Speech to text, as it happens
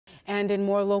And in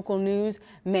more local news,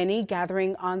 many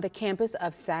gathering on the campus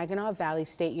of Saginaw Valley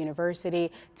State University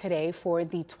today for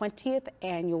the 20th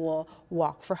annual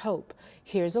Walk for Hope.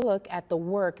 Here's a look at the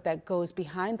work that goes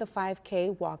behind the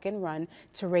 5K walk and run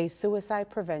to raise suicide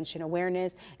prevention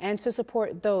awareness and to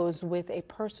support those with a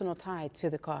personal tie to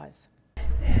the cause.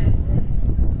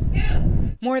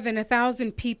 More than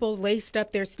 1,000 people laced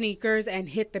up their sneakers and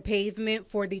hit the pavement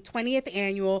for the 20th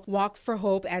annual Walk for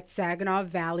Hope at Saginaw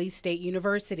Valley State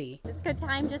University. It's a good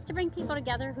time just to bring people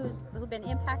together who've been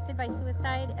impacted by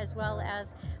suicide, as well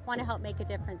as want to help make a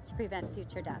difference to prevent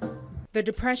future deaths. The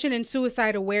Depression and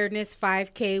Suicide Awareness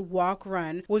 5K Walk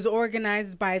Run was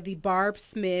organized by the Barb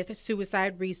Smith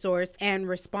Suicide Resource and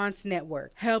Response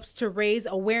Network, helps to raise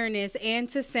awareness and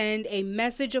to send a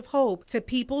message of hope to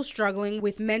people struggling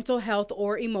with mental health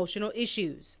or emotional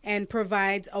issues, and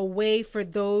provides a way for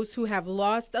those who have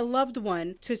lost a loved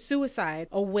one to suicide,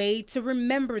 a way to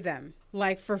remember them.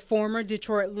 Like for former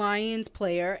Detroit Lions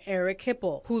player Eric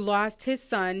Hipple, who lost his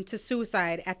son to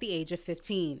suicide at the age of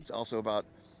 15. It's also about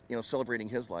celebrating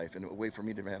his life and a way for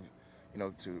me to have,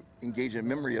 to engage in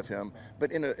memory of him, but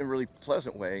in a really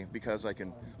pleasant way, because I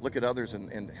can look at others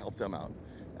and help them out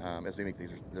as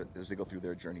they go through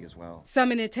their journey as well.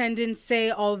 Some in attendance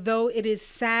say although it is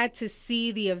sad to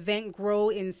see the event grow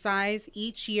in size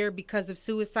each year because of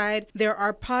suicide, there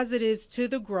are positives to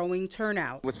the growing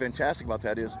turnout. What's fantastic about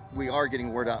that is we are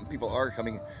getting word out and people are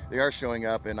coming, they are showing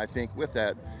up, and I think with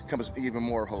that comes even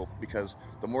more hope, because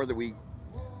the more that we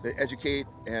educate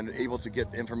and able to get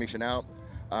the information out,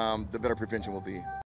 the better prevention will be.